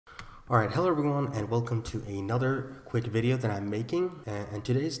Alright, hello everyone and welcome to another quick video that I'm making, and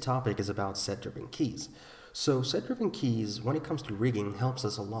today's topic is about set-driven keys. So set-driven keys, when it comes to rigging, helps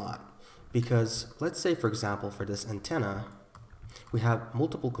us a lot because let's say, for example, for this antenna we have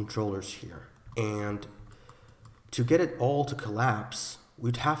multiple controllers here, and to get it all to collapse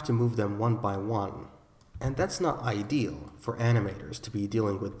we'd have to move them one by one, and that's not ideal for animators to be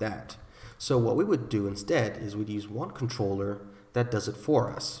dealing with that. So what we would do instead is we'd use one controller that does it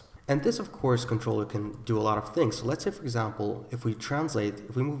for us. And this, of course, controller can do a lot of things. So let's say, for example, if we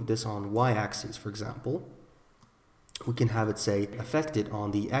move this on y-axis, for example, we can have it say affected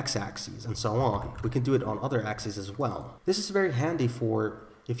on the x-axis and so on. We can do it on other axes as well. This is very handy for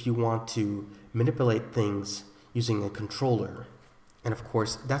if you want to manipulate things using a controller. And of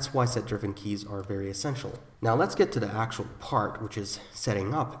course, that's why set-driven keys are very essential. Now let's get to the actual part, which is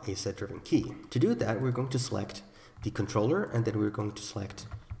setting up a set-driven key. To do that, we're going to select the controller, and then we're going to select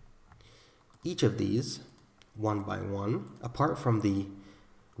each of these one by one, apart from the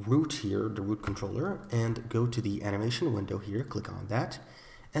root here, the root controller, and go to the animation window here, click on that,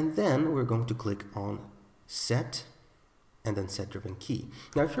 and then we're going to click on set, and then set-driven key.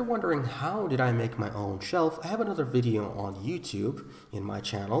 Now if you're wondering how did I make my own shelf, I have another video on YouTube in my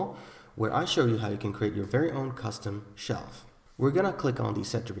channel where I show you how you can create your very own custom shelf. We're gonna click on the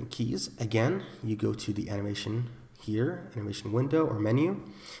set-driven keys. Again, you go to the animation here, animation window or menu,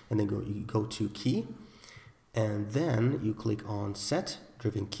 and then you go to key, and then you click on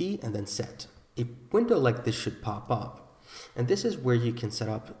set-driven key and then set. A window like this should pop up, and this is where you can set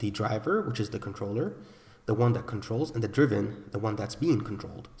up the driver, which is the controller, the one that controls, and the driven, the one that's being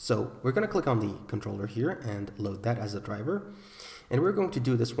controlled. So we're going to click on the controller here and load that as a driver, and we're going to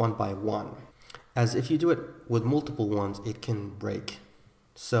do this one by one, as if you do it with multiple ones it can break.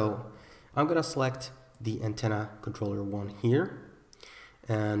 So I'm going to select the antenna controller one here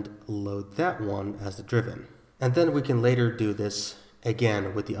and load that one as the driven, and then we can later do this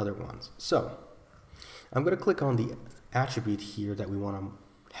again with the other ones. So I'm going to click on the attribute here that we want to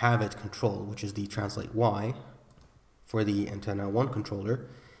have it control, which is the translate Y for the antenna 1 controller.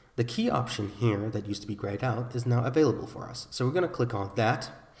 The key option here that used to be grayed out is now available for us, so we're going to click on that,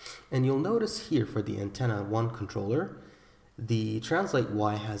 and you'll notice here for the antenna 1 controller the translate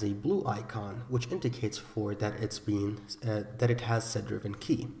Y has a blue icon, which indicates for that that it has set-driven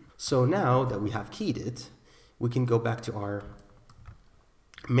key. So now that we have keyed it, we can go back to our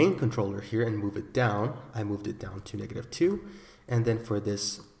main controller here and move it down. I moved it down to -2, and then for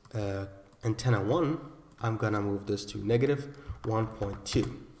this antenna 1, I'm gonna move this to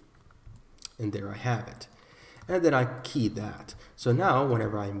 -1.2, and there I have it. And then I keyed that. So now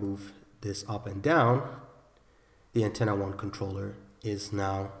whenever I move this up and down, the antenna 1 controller is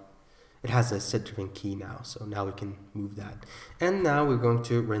now, it has a set-driven key now, so now we can move that. And now we're going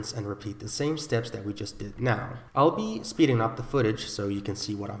to rinse and repeat the same steps that we just did now. I'll be speeding up the footage so you can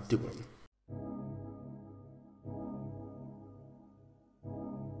see what I'm doing.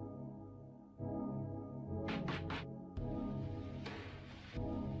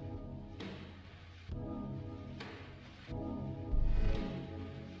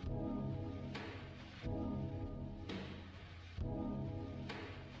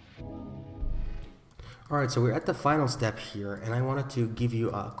 Alright, so we're at the final step here, and I wanted to give you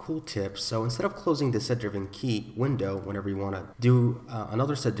a cool tip. So instead of closing the set-driven key window whenever you want to do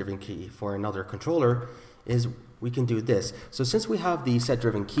another set-driven key for another controller, is we can do this. So since we have the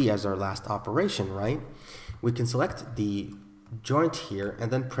set-driven key as our last operation, right, we can select the joint here and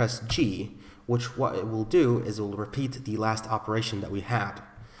then press G, which what it will do is it will repeat the last operation that we had,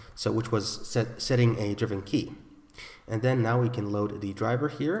 so which was setting a driven key. And then now we can load the driver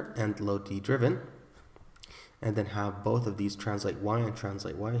here and load the driven, and then have both of these translate Y and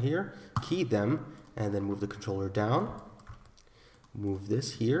translate Y here, key them, and then move the controller down, move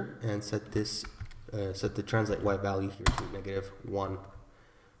this here, and set the translate Y value here to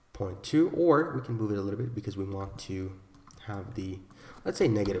 -1.2, or we can move it a little bit because we want to have the, let's say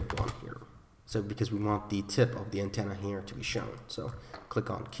 -1 here, so because we want the tip of the antenna here to be shown. So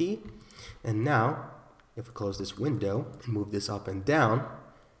click on key, and now if we close this window and move this up and down,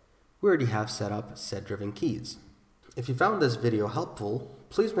 we already have set up set-driven keys. If you found this video helpful,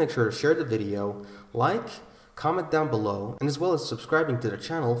 please make sure to share the video, like, comment down below, and as well as subscribing to the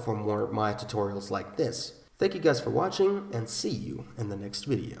channel for more Maya tutorials like this. Thank you guys for watching, and see you in the next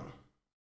video.